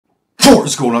What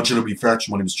is going on, GW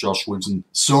Faction? My name is Josh Williamson.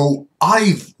 So,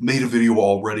 I've made a video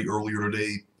already earlier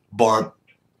today, but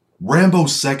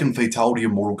Rambo's second fatality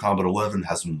in Mortal Kombat 11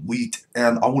 has been leaked,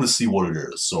 and I want to see what it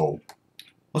is. So,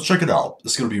 let's check it out.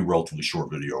 This is going to be a relatively short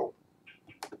video.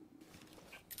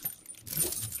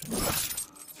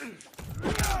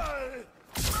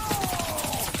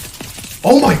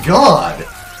 Oh my god!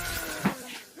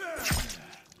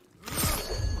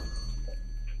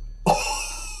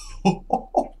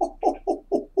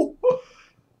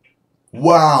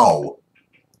 Wow.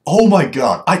 Oh my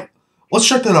god. Let's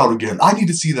check that out again. I need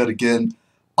to see that again.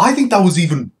 I think that was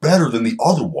even better than the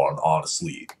other one,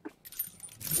 honestly.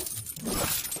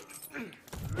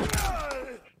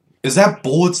 Is that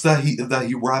bullets that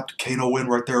he wrapped Kano in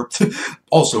right there?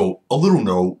 Also, a little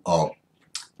note,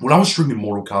 when I was streaming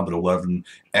Mortal Kombat 11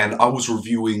 and I was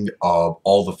reviewing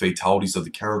all the fatalities of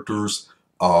the characters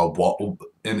while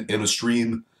in a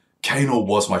stream, Kano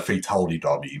was my fatality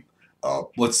dummy.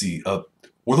 Let's see.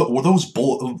 Were those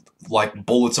bullets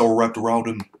that were wrapped around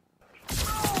him?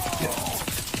 Yeah.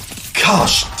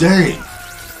 Gosh dang!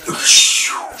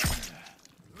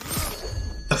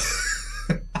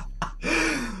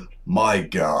 My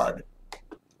god,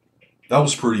 that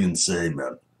was pretty insane,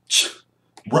 man.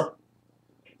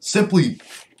 Simply,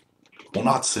 well,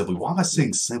 not simply. Why am I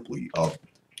saying simply?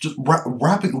 Just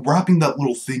wrapping that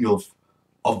little thing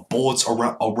of bullets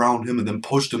around him and then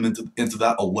pushed him into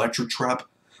that electric trap.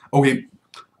 Okay,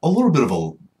 a little bit of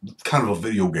a kind of a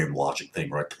video game logic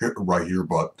thing right here,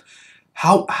 but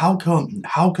how come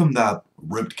that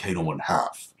ripped Kano in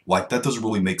half? Like, that doesn't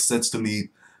really make sense to me.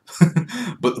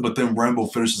 but then Rambo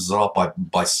finishes it off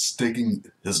by sticking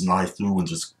his knife through and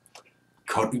just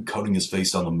cutting his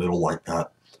face down the middle like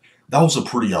that. That was a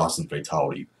pretty awesome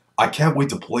fatality. I can't wait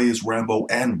to play as Rambo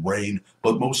and Rain,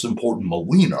 but most important,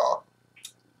 Melina.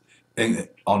 And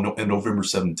on November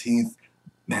 17th,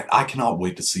 man, I cannot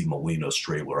wait to see Melina's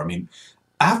trailer. I mean,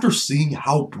 after seeing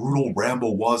how brutal Rambo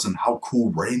was and how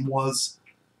cool Rain was,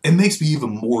 it makes me even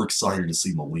more excited to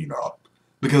see Melina.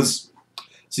 Because,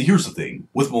 see, here's the thing.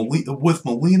 With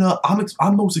Melina,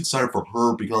 I'm most excited for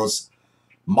her because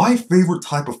my favorite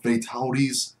type of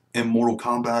fatalities in Mortal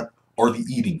Kombat are the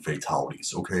eating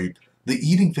fatalities, okay? The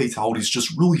eating fatalities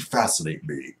just really fascinate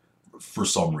me for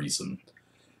some reason.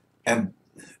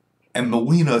 And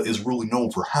Melina is really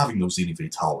known for having those eating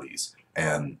fatalities.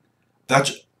 And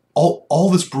that's all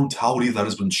this brutality that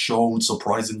has been shown,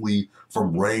 surprisingly,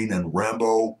 from Rain and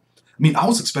Rambo. I mean, I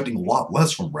was expecting a lot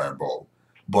less from Rambo,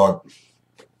 but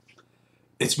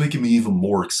it's making me even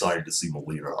more excited to see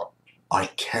Melina. I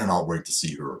cannot wait to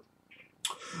see her.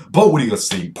 But what do you guys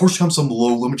think? Post comments down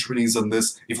below, let me know your opinions on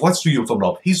this. If you like this video, thumb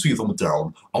up, please leave a thumb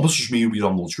down. I'll message me and read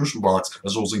down in the description box,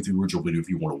 as well as link to the original video if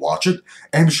you want to watch it.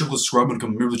 And be sure to subscribe and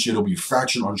become a member of the GW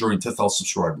Faction on joining 10,000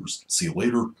 subscribers. See you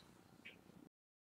later.